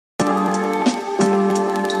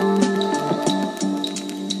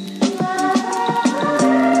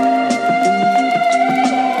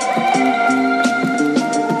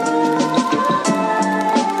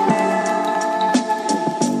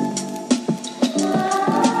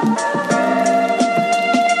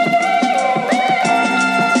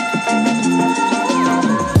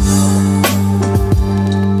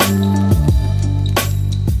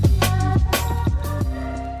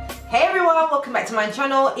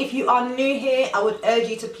channel. If you are new here, I would urge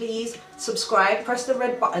you to please subscribe, press the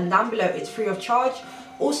red button down below, it's free of charge.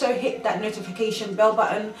 Also hit that notification bell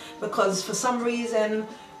button, because for some reason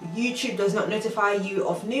YouTube does not notify you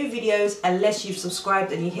of new videos unless you've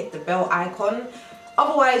subscribed and you hit the bell icon.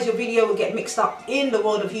 Otherwise your video will get mixed up in the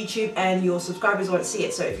world of YouTube and your subscribers won't see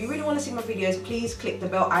it. So if you really want to see my videos, please click the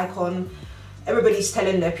bell icon. Everybody's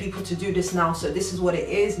telling their people to do this now, so this is what it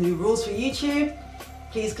is, new rules for YouTube.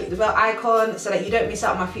 Please click the bell icon so that you don't miss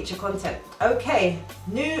out on my future content. Okay,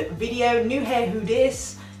 new video, new hair, who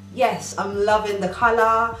this? Yes, I'm loving the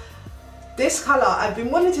colour. This colour, I've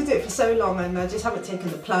been wanting to do it for so long and I just haven't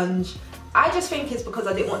taken the plunge. I just think it's because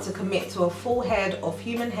I didn't want to commit to a full head of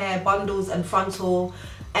human hair, bundles and frontal,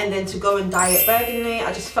 and then to go and dye it burgundy.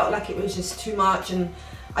 I just felt like it was just too much and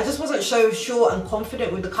I just wasn't so sure and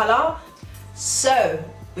confident with the colour. So,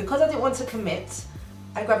 because I didn't want to commit,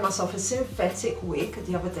 I grabbed myself a synthetic wig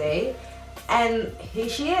the other day, and here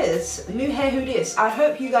she is. New hair, who this? I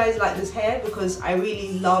hope you guys like this hair because I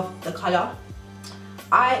really love the colour.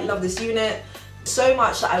 I love this unit so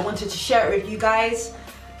much that I wanted to share it with you guys.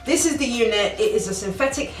 This is the unit. It is a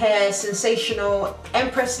synthetic hair Sensational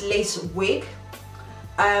Empress lace wig.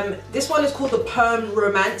 This one is called the Perm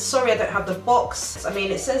Romance. Sorry I don't have the box. I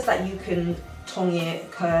mean, it says that you can tong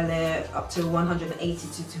it, curl it up to 180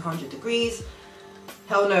 to 200 degrees.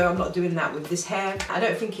 Hell no, I'm not doing that with this hair. I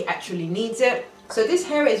don't think it actually needs it. So this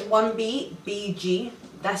hair is 1B BG.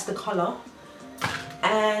 That's the colour.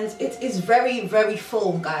 And it is very, very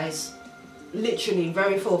full, guys. Literally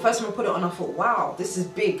very full. First time I put it on, I thought, wow, this is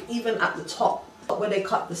big. Even at the top, where they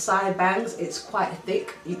cut the side bangs, it's quite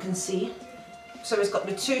thick, you can see. So it's got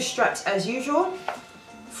the two straps as usual.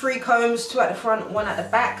 3 combs, 2 at the front, 1 at the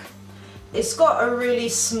back. It's got a really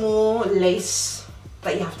small lace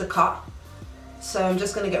that you have to cut. So I'm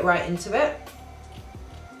just going to get right into it.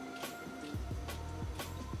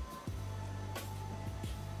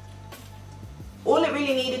 All it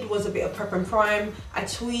really needed was a bit of prep and prime. I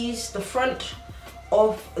tweezed the front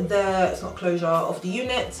of the, it's not closure, of the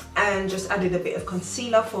unit, and just added a bit of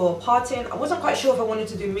concealer for parting. I wasn't quite sure if I wanted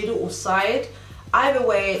to do middle or side. Either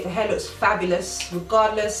way, the hair looks fabulous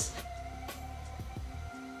regardless.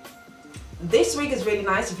 This wig is really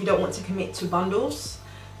nice if you don't want to commit to bundles.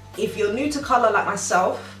 If you're new to colour like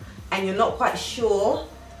myself and you're not quite sure,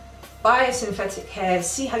 buy a synthetic hair,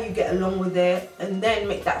 see how you get along with it, and then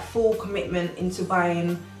make that full commitment into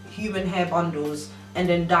buying human hair bundles and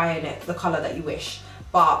then dyeing it the colour that you wish.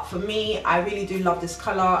 But for me, I really do love this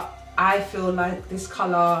colour. I feel like this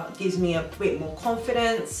colour gives me a bit more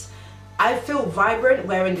confidence. I feel vibrant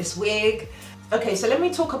wearing this wig. Okay, so let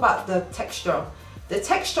me talk about the texture. The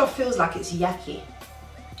texture feels like it's yaki.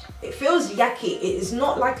 It feels yaki. It is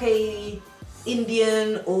not like a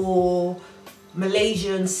Indian or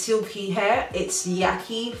Malaysian silky hair. It's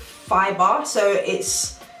yaki fibre, so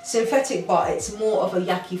it's synthetic but it's more of a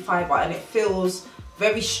yaki fibre and it feels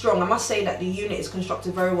very strong. I must say that the unit is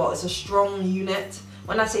constructed very well. It's a strong unit.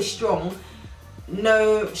 When I say strong,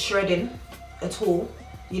 no shredding at all.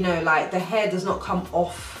 You know, like the hair does not come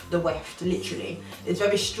off the weft, literally. It's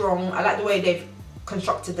very strong. I like the way they've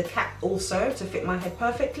constructed the cap also to fit my head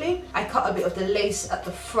perfectly. I cut a bit of the lace at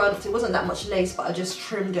the front. It wasn't that much lace, but I just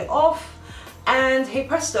trimmed it off. And hey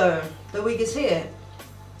presto, the wig is here.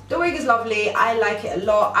 The wig is lovely. I like it a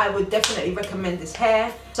lot. I would definitely recommend this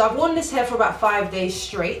hair. So I've worn this hair for about 5 days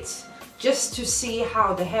straight just to see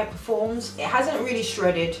how the hair performs. It hasn't really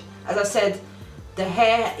shredded. As I said, the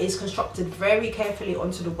hair is constructed very carefully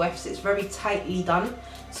onto the wefts. It's very tightly done,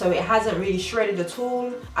 so it hasn't really shredded at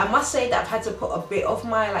all. I must say that I've had to put a bit of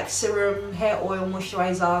my like serum, hair oil,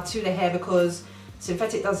 moisturizer to the hair because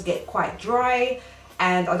synthetic does get quite dry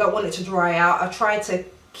and I don't want it to dry out. I try to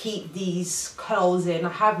keep these curls in. I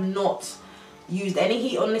have not used any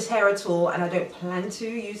heat on this hair at all, and I don't plan to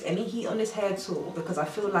use any heat on this hair at all because I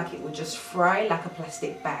feel like it would just fry like a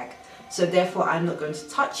plastic bag. So therefore I'm not going to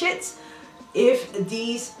touch it. If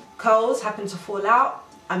these curls happen to fall out,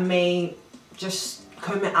 I may just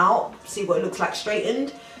comb it out, see what it looks like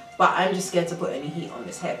straightened, but I'm just scared to put any heat on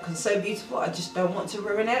this hair because it's so beautiful. I just don't want to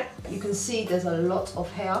ruin it. You can see there's a lot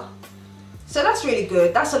of hair, so that's really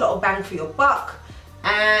good. That's a lot of bang for your buck,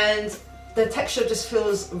 and the texture just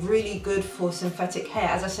feels really good for synthetic hair.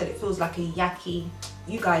 As I said, it feels like a yaki.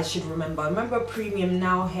 You guys should remember Premium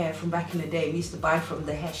Now hair from back in the day we used to buy from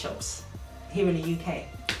the hair shops here in the UK.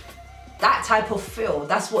 That type of feel,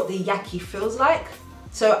 that's what the yaki feels like.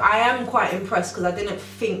 So I am quite impressed because I didn't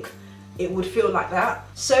think it would feel like that.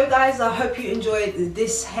 So guys, I hope you enjoyed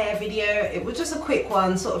this hair video. It was just a quick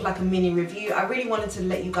one, sort of like a mini review. I really wanted to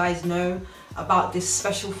let you guys know about this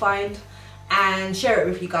special find, and share it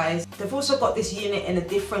with you guys. They've also got this unit in a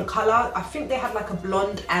different colour. I think they had like a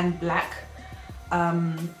blonde and black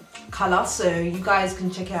colour, so you guys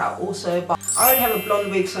can check it out also. But I already have a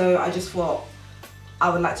blonde wig, so I just thought I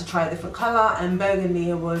would like to try a different colour, and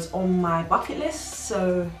burgundy was on my bucket list,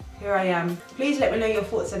 so here I am. Please let me know your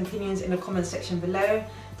thoughts and opinions in the comment section below.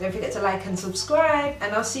 Don't forget to like and subscribe,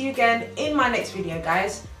 and I'll see you again in my next video,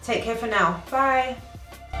 guys. Take care for now. Bye.